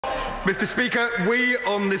Mr. Speaker, we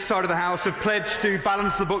on this side of the House have pledged to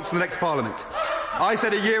balance the books in the next Parliament. I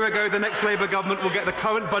said a year ago the next Labour government will get the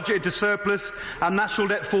current budget into surplus and national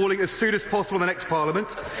debt falling as soon as possible in the next Parliament.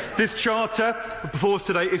 This charter before us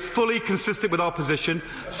today is fully consistent with our position,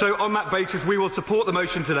 so on that basis we will support the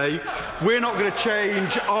motion today. We're not going to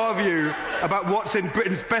change our view about what's in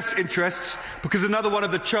Britain's best interests because another one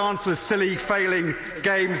of the Chancellor's silly failing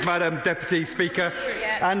games, Madam Deputy Speaker.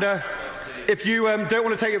 And if you don't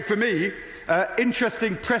want to take it from me,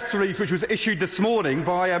 interesting press release which was issued this morning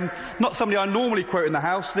by not somebody I normally quote in the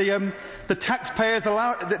House, the TaxPayers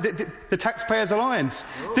Alliance.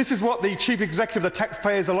 This is what the Chief Executive of the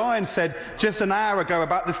TaxPayers Alliance said just an hour ago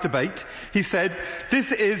about this debate. He said,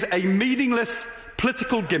 "This is a meaningless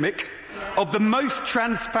political gimmick of the most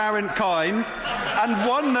transparent kind and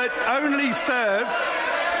one that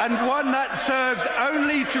serves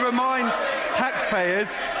only to remind taxpayers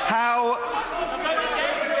how..."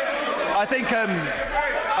 I think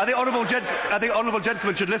honourable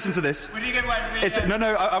gentlemen should listen to this. I'm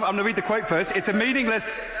going to read the quote first. "It's a meaningless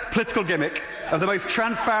political gimmick of the most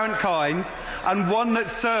transparent kind and one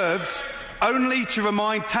that serves only to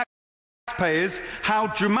remind taxpayers how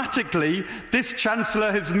dramatically this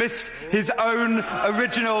Chancellor has missed his own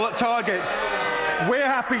original targets." We're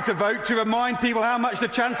happy to vote to remind people how much the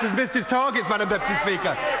Chancellor has missed his targets, Madam Deputy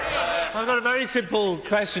Speaker. I've got a very simple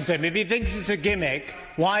question to him. If he thinks it's a gimmick,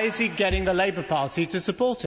 why is he getting the Labour Party to support it?